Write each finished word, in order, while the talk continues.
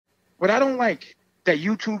what I don't like that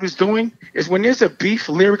YouTube is doing is when there's a beef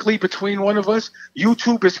lyrically between one of us,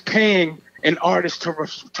 YouTube is paying an artist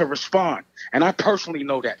to respond. And I personally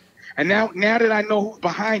know that. And now that I know who's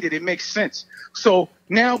behind it, it makes sense. So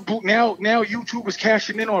now YouTube is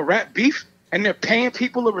cashing in on rap beef and they're paying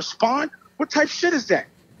people to respond. What type of shit is that?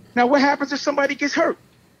 Now what happens if somebody gets hurt?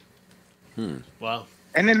 Wow.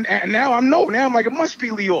 And now I'm like, it must be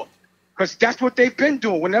Lior. Because that's what they've been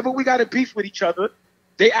doing. Whenever we got a beef with each other,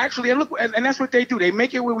 they actually, and that's what they do. They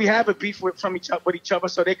make it where we have a beef with each other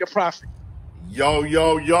so they can profit. Yo,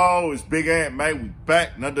 it's Big Ant, man. We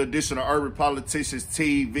back. Another edition of Urban Politicians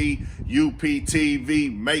TV,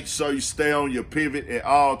 UPTV. Make sure you stay on your pivot at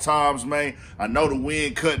all times, man. I know the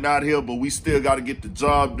wind cutting out here, but we still got to get the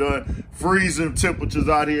job done. Freezing temperatures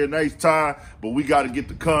out here next time, but we got to get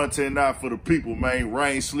the content out for the people, man.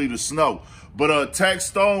 Rain, sleet, or snow. But Tax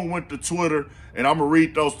Stone went to Twitter, and I'm going to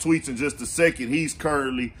read those tweets in just a second. He's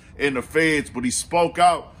currently in the feds, but he spoke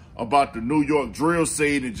out about the New York drill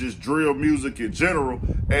scene and just drill music in general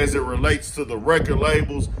as it relates to the record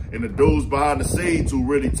labels and the dudes behind the scenes who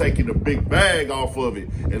really taking a big bag off of it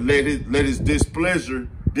and let his displeasure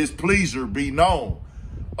be known.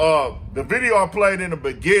 The video I played in the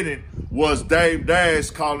beginning was Dave Dash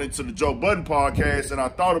calling to the Joe Budden podcast, and I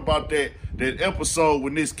thought about that episode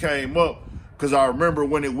when this came up, because I remember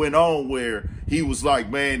when it went on where he was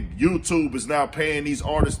like, man, YouTube is now paying these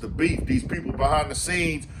artists to beef. These people behind the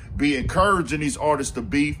scenes be encouraging these artists to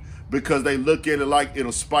beef because they look at it like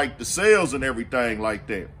it'll spike the sales and everything like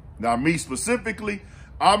that. Now, me specifically,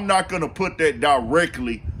 I'm not going to put that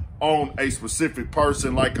directly on a specific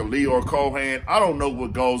person like a Lior Cohan. I don't know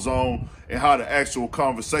what goes on and how the actual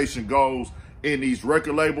conversation goes in these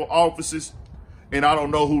record label offices. And I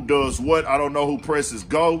don't know who does what. I don't know who presses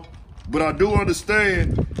go. But I do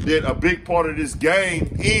understand that a big part of this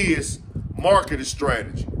game is marketing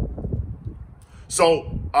strategy.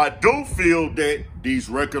 So I do feel that these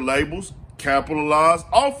record labels capitalize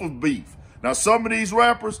off of beef. Now, some of these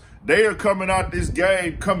rappers, they are coming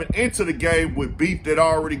into the game with beef that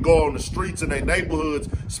already go on the streets in their neighborhoods,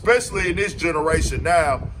 especially in this generation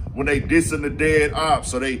now when they dissing the dead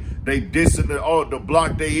ops. So they dissing the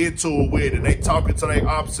block they into it with, and they talking to their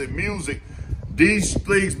ops in music. These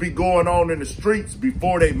things be going on in the streets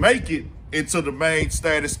before they make it into the main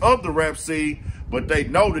status of the rap scene, but they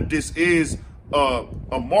know that this is a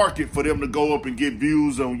market for them to go up and get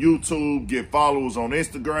views on YouTube, get followers on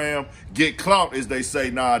Instagram, get clout, as they say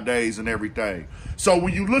nowadays, and everything. So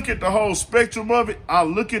when you look at the whole spectrum of it, I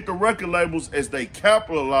look at the record labels as they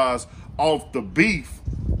capitalize off the beef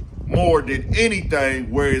more than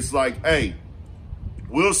anything, where it's like, hey,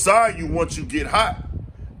 we'll sign you once you get hot.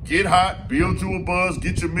 Get hot, build you a buzz,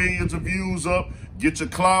 get your millions of views up, get your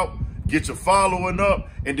clout, get your following up,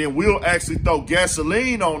 and then we'll actually throw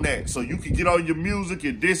gasoline on that so you can get on your music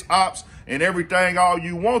and diss ops and everything all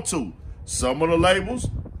you want to. Some of the labels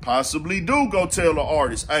possibly do go tell the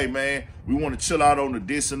artist, hey man, we want to chill out on the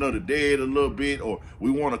dissing of the dead a little bit, or we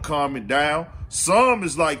want to calm it down. Some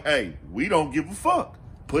is like, hey, we don't give a fuck.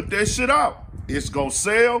 Put that shit out. It's going to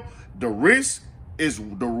sell. The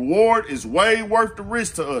reward is way worth the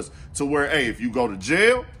risk to us, to where, hey, if you go to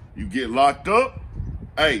jail, you get locked up,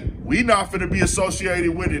 hey, we not finna be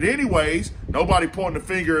associated with it anyways. Nobody pointing the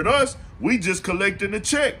finger at us. We just collecting the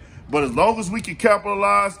check. But as long as we can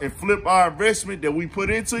capitalize and flip our investment that we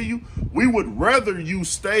put into you, we would rather you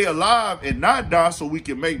stay alive and not die so we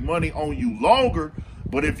can make money on you longer.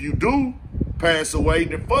 But if you do pass away,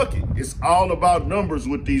 then fuck it. It's all about numbers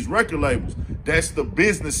with these record labels. That's the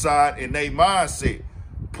business side in their mindset.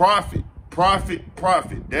 Profit, profit,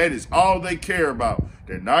 profit. That is all they care about.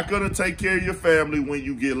 They're not going to take care of your family when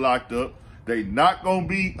you get locked up. They're not going to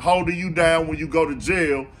be holding you down when you go to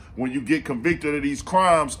jail, when you get convicted of these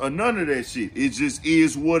crimes, or none of that shit. It just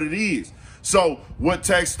is what it is. So what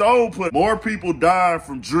Tax Stone put, more people dying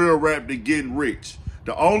from drill rap than getting rich.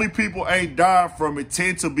 The only people ain't dying from it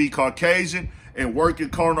tend to be Caucasian and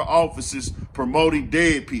working corner offices promoting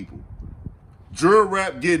dead people. Drill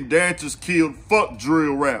rap getting dancers killed. Fuck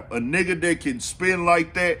drill rap. A nigga that can spin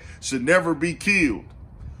like that should never be killed.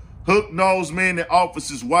 Hook-nosed men in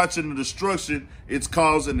offices watching the destruction it's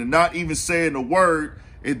causing and not even saying a word,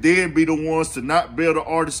 and then be the ones to not bail the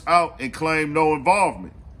artist out and claim no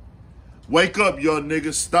involvement. Wake up, young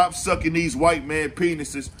niggas. Stop sucking these white man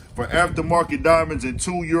penises for aftermarket diamonds and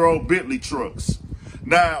 2-year-old Bentley trucks.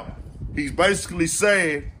 Now, he's basically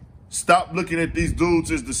saying, stop looking at these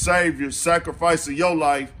dudes as the savior, sacrificing your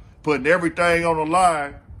life, putting everything on the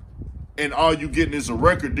line, and all you getting is a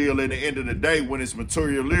record deal at the end of the day when it's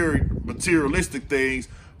materialistic things.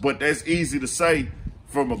 But that's easy to say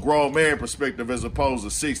from a grown man perspective as opposed to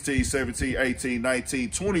 16, 17, 18, 19,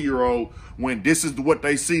 20-year-old, when this is what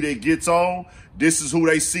they see that gets on, this is who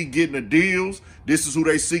they see getting the deals, this is who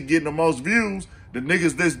they see getting the most views, the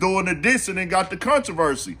niggas that's doing the dissing and got the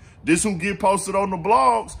controversy. This who get posted on the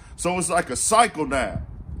blogs, so it's like a cycle now.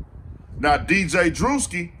 Now, DJ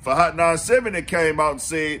Drewski for Hot 97 that came out and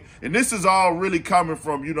said, and this is all really coming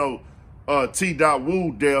from, you know, T.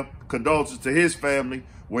 Wood death, condolences to his family,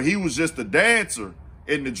 where he was just a dancer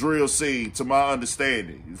in the drill scene, to my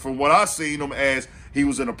understanding. From what I seen him as, he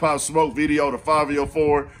was in a Pop Smoke video, the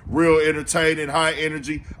 504, real entertaining, high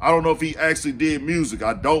energy. I don't know if he actually did music.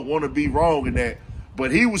 I don't want to be wrong in that,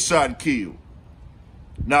 but he was shot and killed.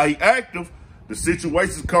 Now, he active. The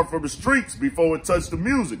situations come from the streets before it touched the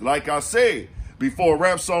music. Like I said, before a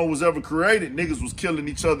rap song was ever created, niggas was killing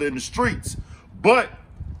each other in the streets. But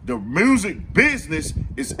the music business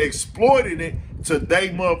is exploiting it to they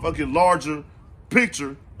motherfucking larger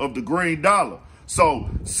picture of the green dollar. So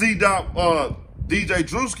DJ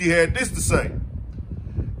Drewski had this to say: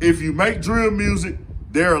 if you make drill music,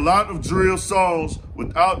 there are a lot of drill songs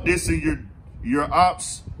without dissing your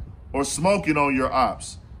ops or smoking on your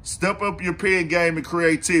ops. Step up your pen game and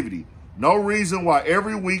creativity. No reason why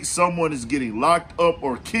every week someone is getting locked up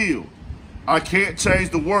or killed. I can't change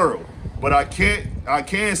the world, but I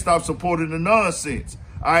can stop supporting the nonsense.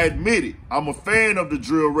 I admit it. I'm a fan of the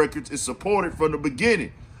drill records and support it from the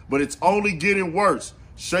beginning, but it's only getting worse.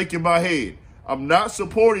 Shaking my head. I'm not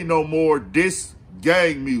supporting no more diss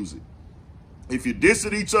gang music. If you're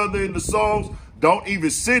dissing each other in the songs, don't even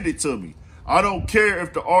send it to me. I don't care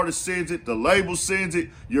if the artist sends it, the label sends it,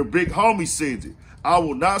 your big homie sends it. I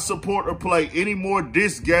will not support or play any more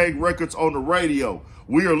diss gang records on the radio.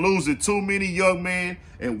 We are losing too many young men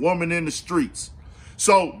and women in the streets.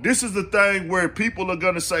 So this is the thing where people are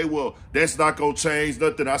going to say, well, that's not going to change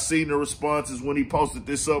nothing. I seen the responses when he posted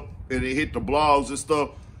this up and it hit the blogs and stuff.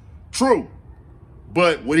 True.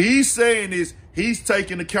 But what he's saying is he's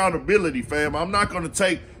taking accountability, fam. I'm not going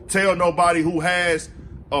to tell nobody who has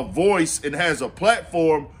a voice and has a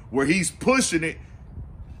platform where he's pushing it.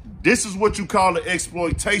 This is what you call the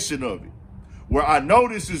exploitation of it. Where I know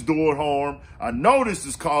this is doing harm. I know this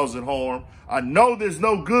is causing harm. I know there's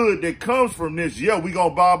no good that comes from this. Yeah, we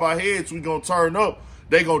gonna bob our heads. We gonna turn up.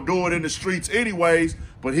 They gonna do it in the streets anyways.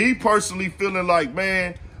 But he personally feeling like,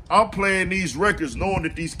 man, I'm playing these records knowing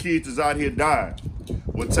that these kids is out here dying.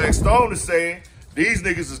 What Tech Stone is saying, these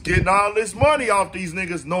niggas is getting all this money off these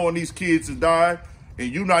niggas knowing these kids is dying.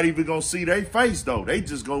 And you not even gonna see their face though. They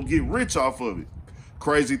just gonna get rich off of it.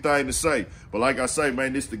 Crazy thing to say. But like I say,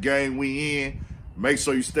 man, this the game we in. Make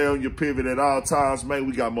sure you stay on your pivot at all times, man.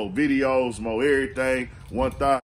 We got more videos, more everything. One thought.